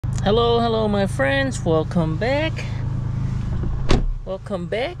Hello my friends, welcome back.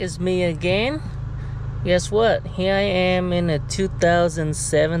 It's me again. Guess what? Here I am in a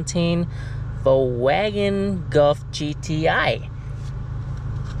 2017 Volkswagen Goft GTI.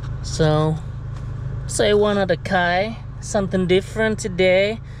 So, say one of the kind, something different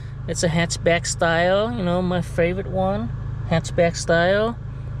today. It's a hatchback style, you know, my favorite one, hatchback style.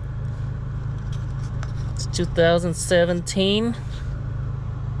 It's 2017.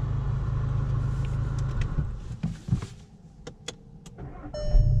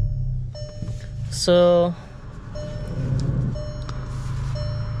 So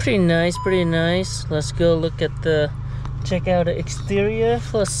pretty nice. Let's go look at check out the exterior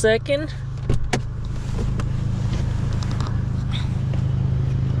for a second.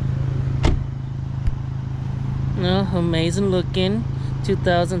 No, amazing looking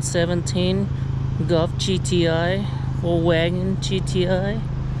 2017 Goft GTI, Volkswagen GTI.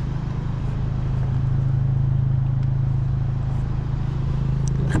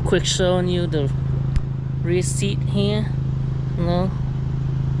 Quick showing you the rear seat here. You know,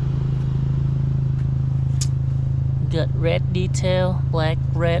 got red detail, black,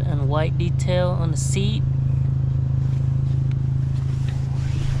 red, and white detail on the seat.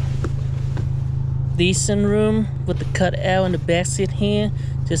 Decent room with the cutout on the back seat here.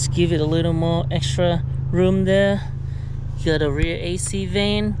 Just give it a little more extra room there. You got a rear AC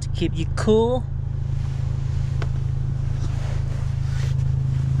vent to keep you cool.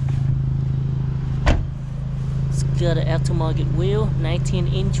 Got an aftermarket wheel,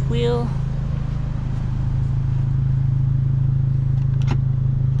 19-inch wheel.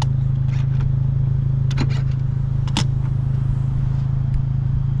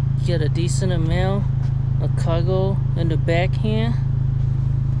 Got a decent amount of cargo in the back here.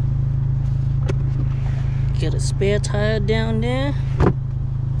 Got a spare tire down there.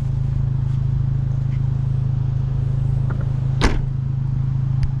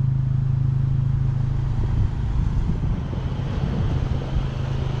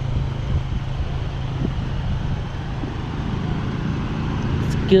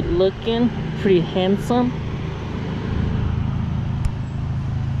 Good looking, pretty handsome.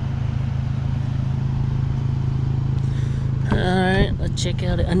 Alright, let's check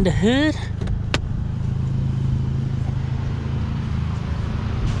out it under hood.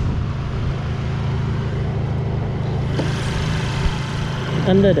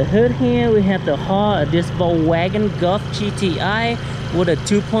 Under the hood here, we have the heart of this Volkswagen Goft GTI with a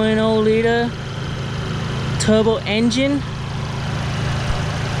 2.0 liter turbo engine.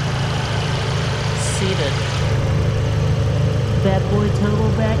 See the bad boy turbo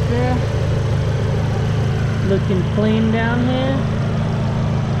back there, looking clean down here.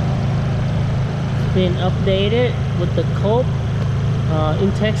 Been updated with the cope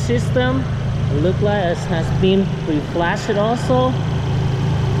intake system. It looks like it has been reflashed also,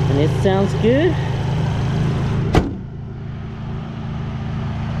 and it sounds good.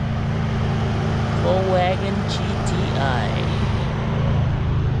 Volkswagen GTI.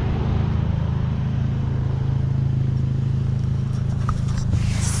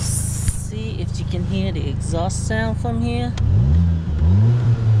 If you can hear the exhaust sound from here.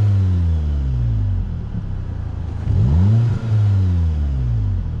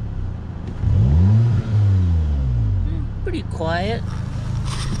 Pretty quiet.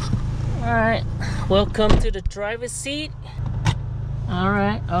 Alright, welcome to the driver's seat.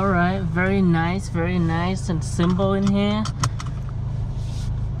 Alright, very nice and simple in here.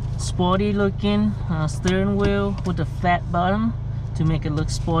 Sporty looking steering wheel with a flat bottom to make it look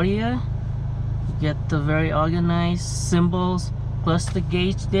sportier. Get the very organized symbols plus the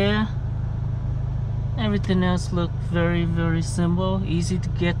gauge there. Everything else look very simple, easy to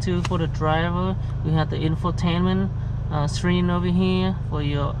get to for the driver. We have the infotainment screen over here for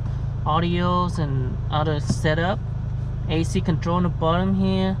your audios and other setup. AC control on the bottom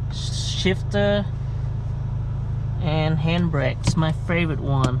here, shifter, and handbrake. It's my favorite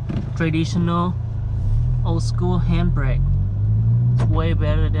one. Traditional old school handbrake. It's way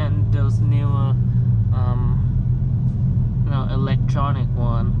better than those newer electronic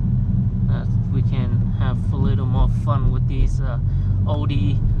one. We can have a little more fun with these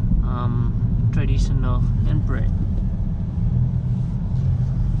oldie traditional handbrake.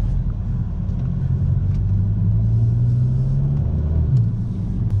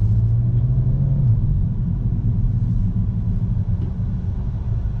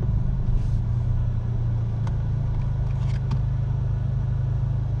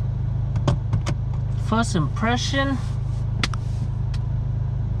 First impression,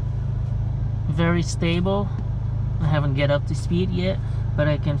 very stable. I haven't get up to speed yet, but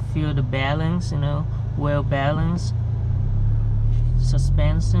I can feel the balance, you know, well balanced.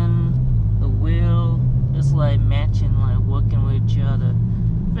 Suspension, the wheel, it's like matching, like working with each other.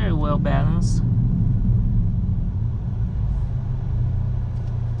 Very well balanced.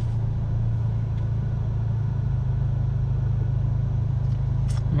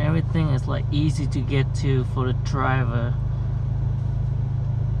 And everything is like easy to get to for the driver.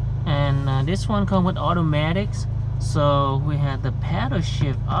 And this one comes with automatics, so we have the paddle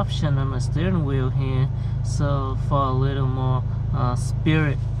shift option on the steering wheel here, so for a little more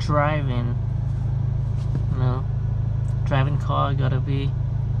spirit driving. You know, driving car gotta be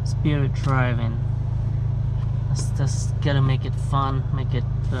spirit driving. Let's just gotta make it fun, make it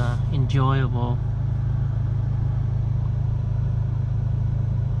enjoyable.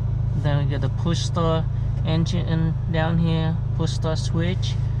 Then we got the push start engine down here, push start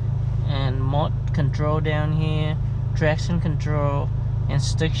switch, and mode control down here, traction control, and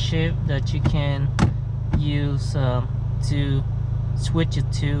stick shift that you can use to switch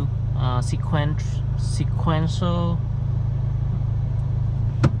it to sequential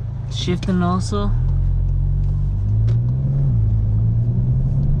shifting also.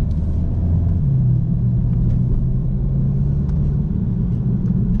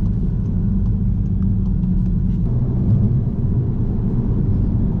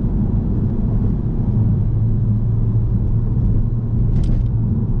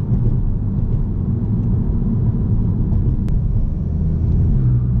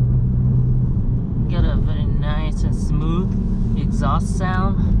 Exhaust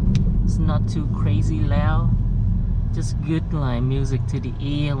sound, it's not too crazy loud, just good like music to the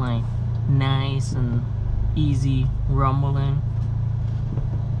ear, like nice and easy rumbling.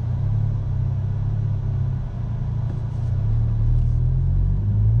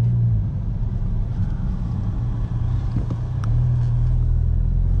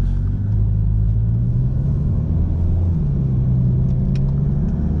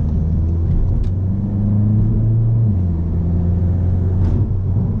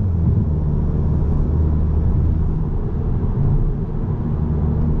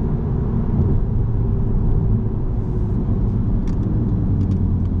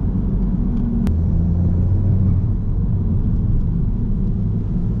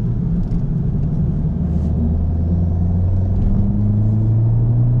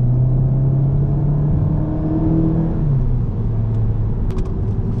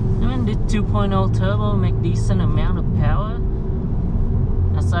 The 2.0 turbo make decent amount of power.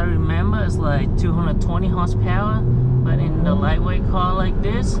 As I remember, it's like 220 horsepower, but in the lightweight car like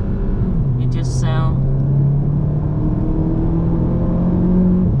this, it just sounds.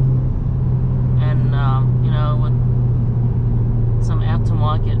 And you know, with some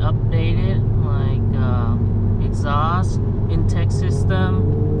aftermarket updated like exhaust, intake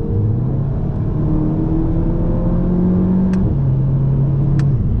system.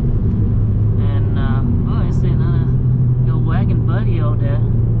 Buddy out there.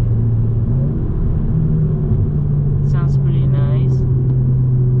 Sounds pretty nice.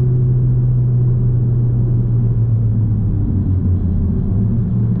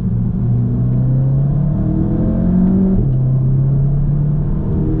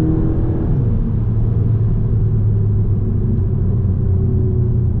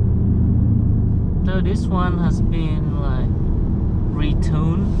 So this one has been like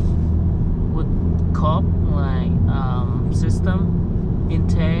retuned with COP like system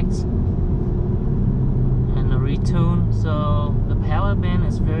intakes and a retune, so the power band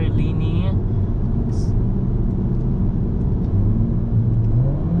is very linear.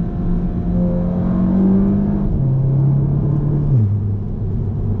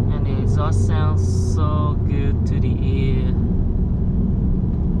 And the exhaust sounds so good to the ear.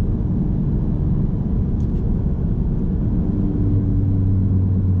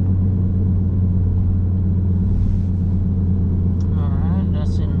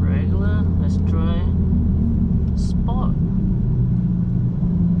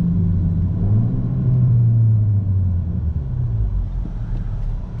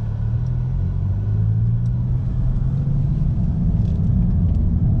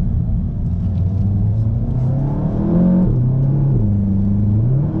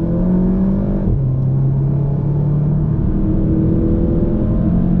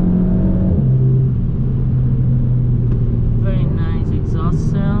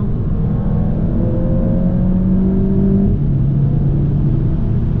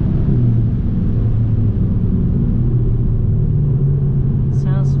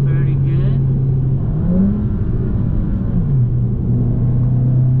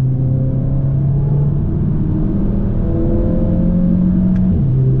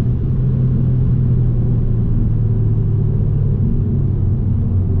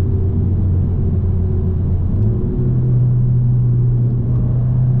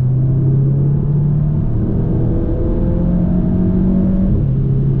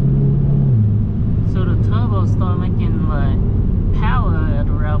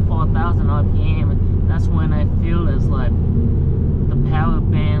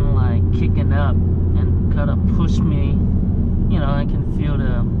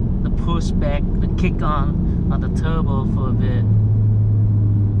 push back the kick on of the turbo for a bit.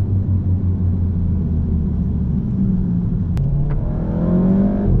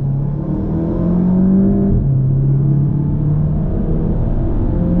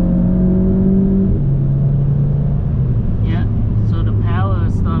 Yeah, so the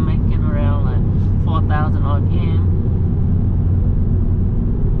power start making around like 4,000 RPM.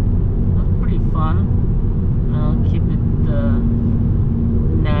 That's pretty fun. You know, keep it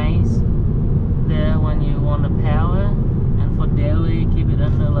nice there when you want the power, and for daily keep it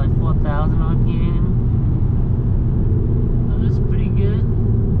under like 4,000 RPM. So that's pretty good.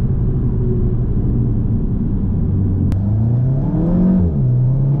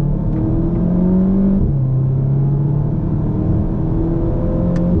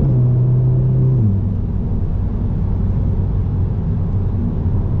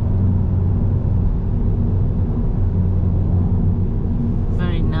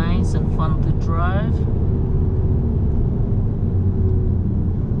 Very nice and fun to drive.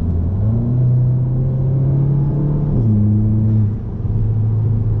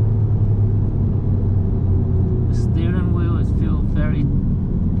 The steering wheel is feel very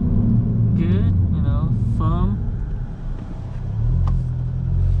good, you know, firm.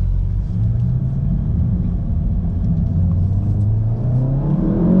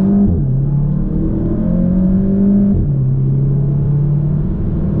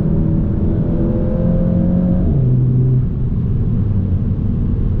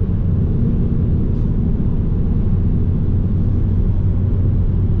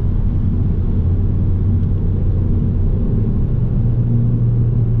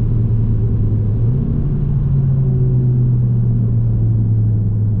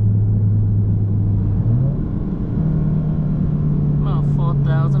 About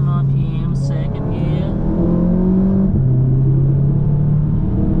 4,000 RPM, second gear.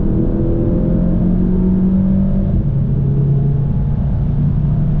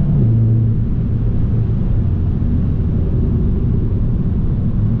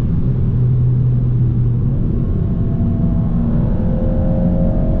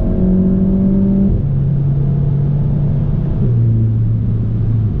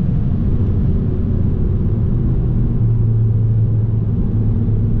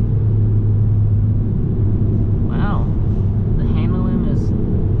 Wow, the handling is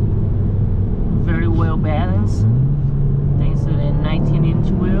very well balanced thanks to the 19-inch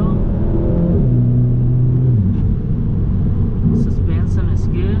wheel. Suspension is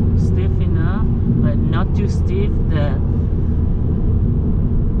good, stiff enough, but not too stiff that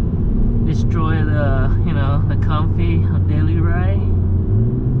destroy the, you know, the comfy of daily ride.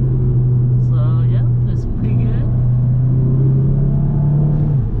 So yeah, that's pretty good.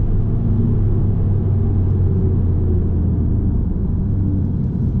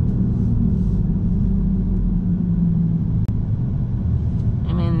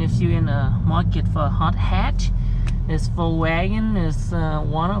 I mean, if you're in a market for a hot hatch, this Volkswagen is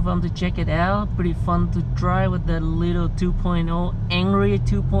one of them to check it out. Pretty fun to drive with that little 2.0 angry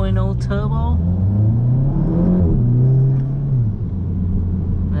 2.0 turbo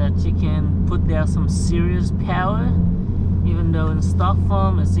that you can put down some serious power. Even though in stock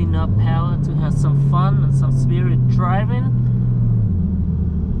form it's enough power to have some fun and some spirit driving.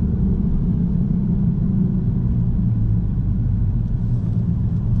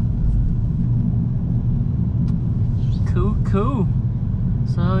 Cool.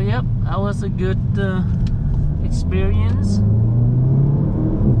 So yep, that was a good experience.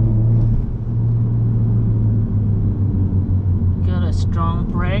 Got a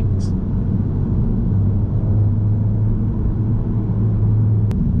strong brakes.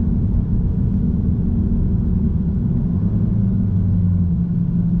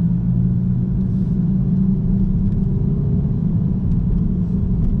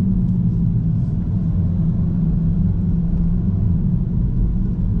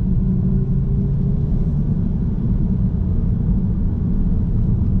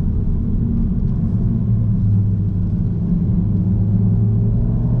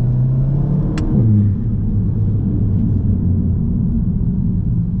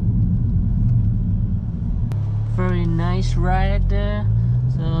 Very nice ride there.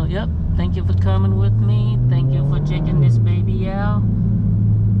 So yep, thank you for coming with me. Thank you for checking this baby out.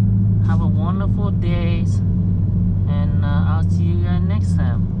 Have a wonderful day, and I'll see you guys next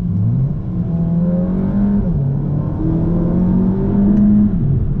time.